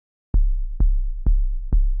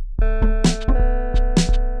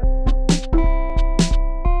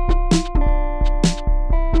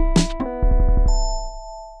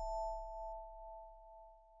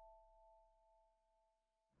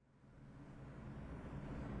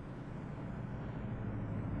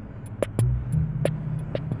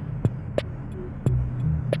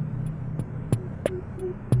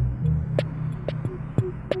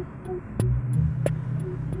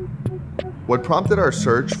What prompted our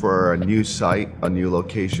search for a new site, a new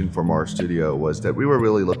location for Marstudio, was that we were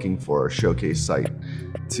really looking for a showcase site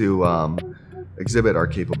to exhibit our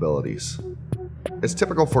capabilities. It's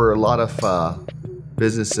typical for a lot of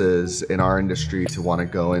businesses in our industry to want to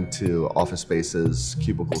go into office spaces,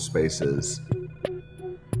 cubicle spaces.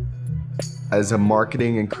 As a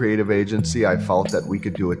marketing and creative agency, I felt that we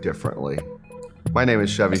could do it differently. My name is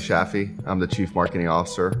Shafie. I'm the Chief Marketing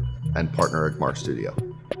Officer and partner at Marstudio.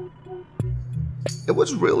 It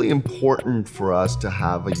was really important for us to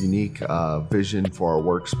have a unique vision for our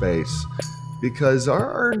workspace because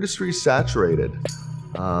our industry is saturated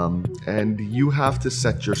and you have to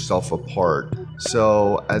set yourself apart.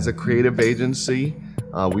 So as a creative agency,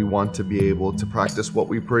 we want to be able to practice what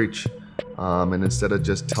we preach. And instead of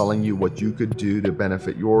just telling you what you could do to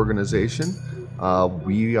benefit your organization,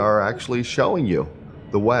 we are actually showing you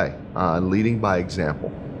the way, leading by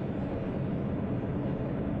example.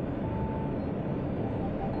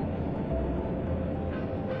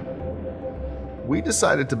 We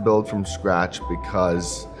decided to build from scratch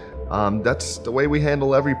because that's the way we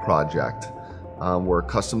handle every project. We're a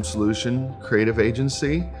custom solution creative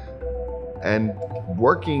agency, and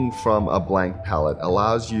working from a blank palette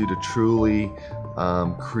allows you to truly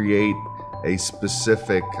create a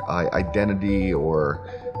specific identity or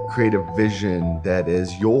creative vision that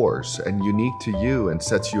is yours and unique to you and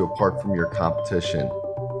sets you apart from your competition.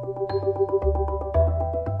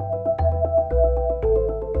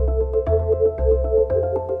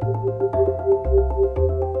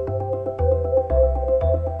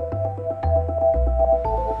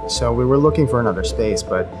 So we were looking for another space,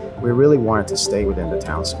 but we really wanted to stay within the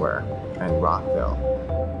town square in Rockville.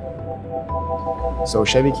 So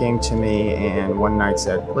Shevy came to me and one night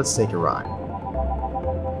said, let's take a ride.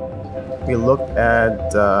 We looked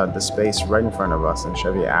at the space right in front of us and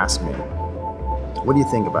Shevy asked me, what do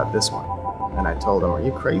you think about this one? And I told him, are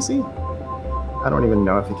you crazy? I don't even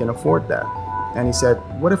know if you can afford that. And he said,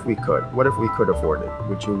 what if we could? What if we could afford it?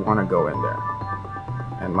 Would you want to go in there?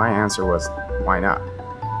 And my answer was, why not?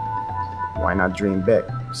 Why not dream big?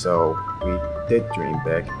 So we did dream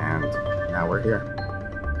big and now we're here.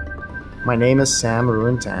 My name is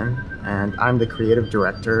Rooeintan and I'm the creative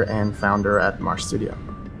director and founder at Marstudio.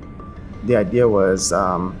 The idea was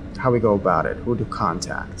how we go about it, who to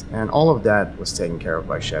contact, and all of that was taken care of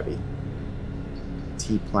by Shevy.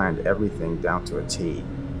 He planned everything down to a T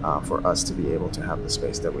for us to be able to have the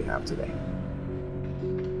space that we have today.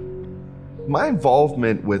 My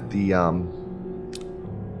involvement with the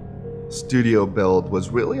studio build was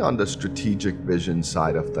really on the strategic vision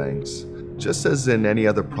side of things. Just as in any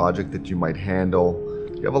other project that you might handle,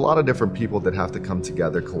 you have a lot of different people that have to come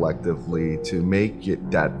together collectively to make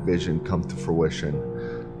that vision come to fruition.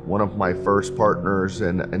 One of my first partners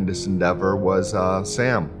in this endeavor was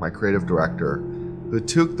Sam, my creative director, who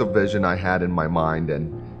took the vision I had in my mind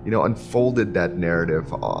and unfolded that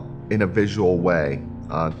narrative in a visual way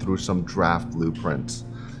through some draft blueprints.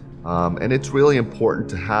 And it's really important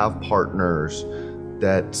to have partners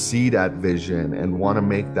that see that vision and want to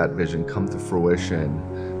make that vision come to fruition.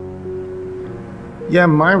 Yeah,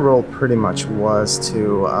 my role pretty much was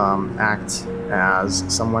to act as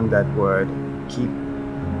someone that would keep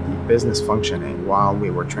the business functioning while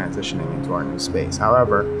we were transitioning into our new space.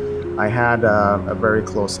 However, I had a very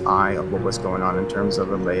close eye of what was going on in terms of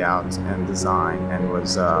the layout and design, and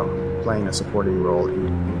was playing a supporting role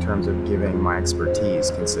in terms of giving my expertise,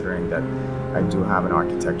 considering that I do have an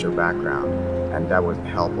architecture background, and that would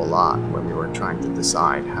help a lot when we were trying to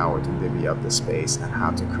decide how to divvy up the space and how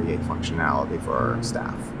to create functionality for our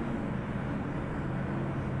staff.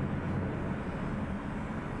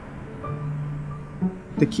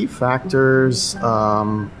 The key factors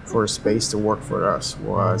for a space to work for us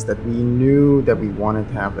was that we knew that we wanted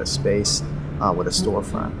to have a space with a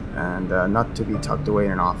storefront and not to be tucked away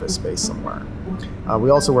in an office space somewhere.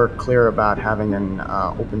 We also were clear about having an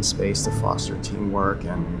open space to foster teamwork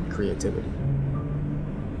and creativity.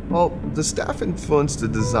 Well, the staff influenced the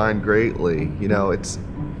design greatly. It's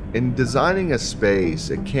in designing a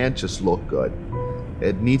space, it can't just look good.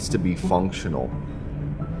 It needs to be functional.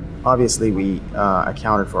 Obviously, we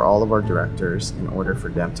accounted for all of our directors in order for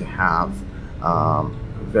them to have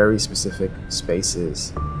very specific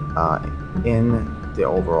spaces in the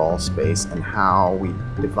overall space, and how we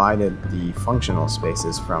divided the functional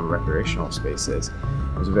spaces from recreational spaces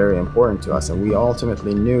was very important to us, and we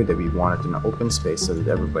ultimately knew that we wanted an open space so that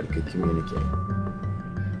everybody could communicate.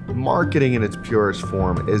 Marketing in its purest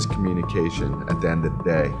form is communication at the end of the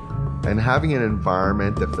day. And having an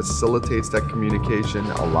environment that facilitates that communication,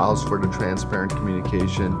 allows for the transparent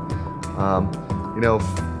communication,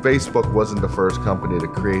 Facebook wasn't the first company to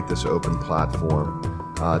create this open platform,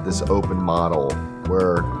 this open model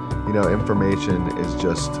where, information is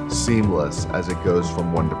just seamless as it goes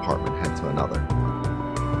from one department head to another.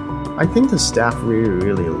 I think the staff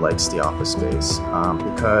really likes the office space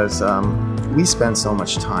because we spend so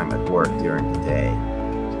much time at work during the day.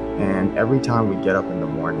 And every time we get up in the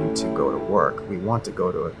morning to go to work, we want to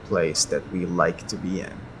go to a place that we like to be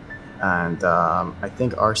in. And I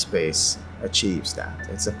think our space achieves that.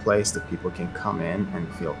 It's a place that people can come in and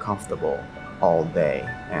feel comfortable all day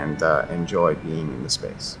and enjoy being in the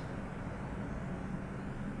space.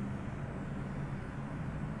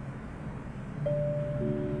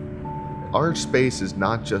 Our space is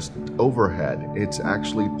not just overhead, it's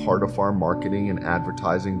actually part of our marketing and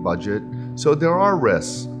advertising budget. So there are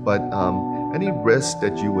risks, but any risk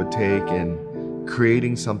that you would take in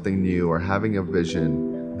creating something new or having a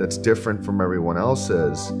vision that's different from everyone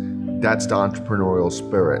else's, that's the entrepreneurial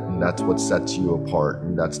spirit, and that's what sets you apart,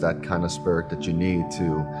 and that's that kind of spirit that you need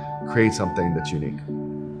to create something that's unique.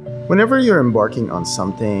 Whenever you're embarking on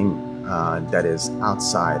something that is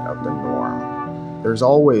outside of the norm, there's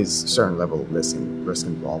always a certain level of risk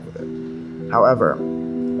involved with it. However,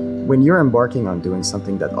 when you're embarking on doing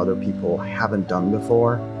something that other people haven't done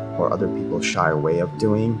before, or other people shy away of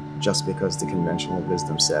doing just because the conventional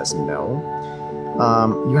wisdom says no,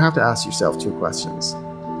 you have to ask yourself two questions.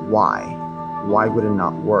 Why? Why would it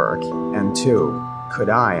not work? And two, could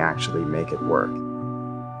I actually make it work?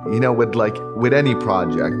 With any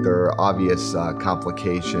project, there are obvious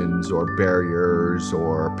complications or barriers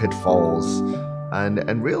or pitfalls.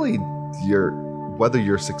 And really, whether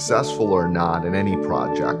you're successful or not in any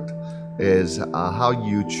project is how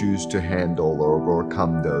you choose to handle or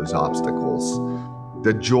overcome those obstacles.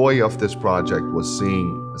 The joy of this project was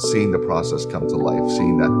seeing the process come to life,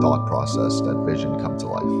 seeing that thought process, that vision come to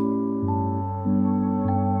life.